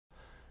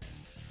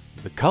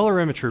The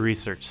Colorimetry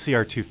Research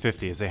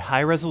CR250 is a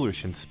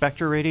high-resolution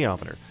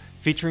spectroradiometer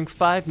featuring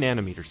 5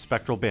 nanometer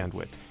spectral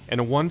bandwidth and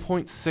a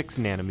 1.6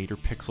 nanometer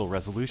pixel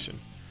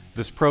resolution.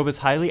 This probe is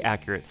highly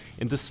accurate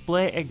and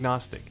display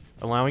agnostic,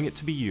 allowing it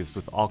to be used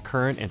with all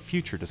current and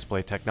future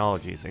display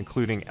technologies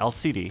including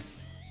LCD,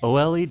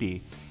 OLED,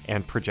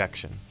 and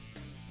projection.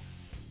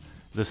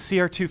 The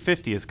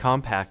CR250 is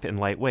compact and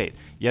lightweight,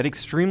 yet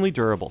extremely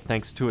durable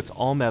thanks to its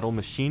all-metal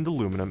machined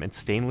aluminum and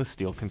stainless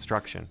steel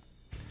construction.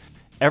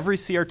 Every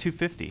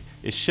CR250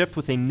 is shipped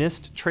with a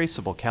NIST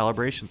traceable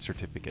calibration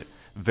certificate,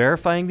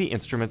 verifying the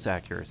instrument's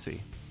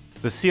accuracy.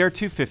 The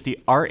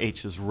CR250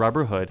 RH's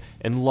rubber hood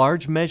and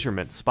large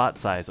measurement spot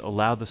size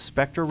allow the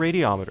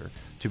Spectroradiometer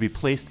to be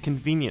placed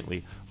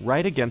conveniently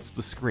right against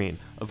the screen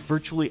of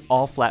virtually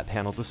all flat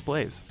panel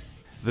displays.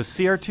 The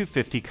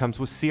CR250 comes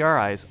with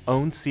CRI's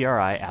own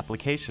CRI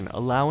application,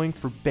 allowing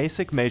for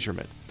basic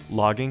measurement,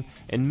 logging,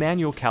 and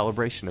manual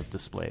calibration of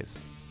displays.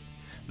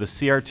 The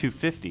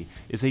CR250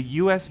 is a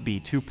USB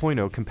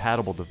 2.0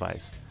 compatible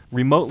device,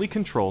 remotely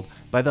controlled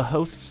by the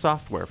host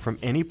software from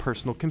any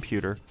personal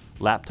computer,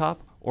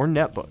 laptop, or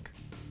netbook.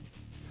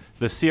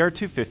 The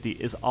CR250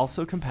 is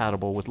also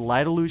compatible with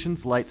Light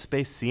Illusion's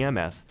Lightspace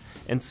CMS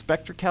and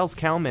Spectracal's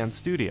CalMan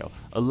Studio,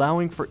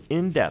 allowing for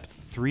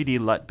in-depth 3D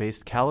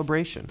LUT-based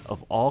calibration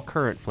of all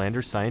current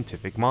Flanders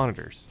Scientific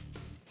monitors.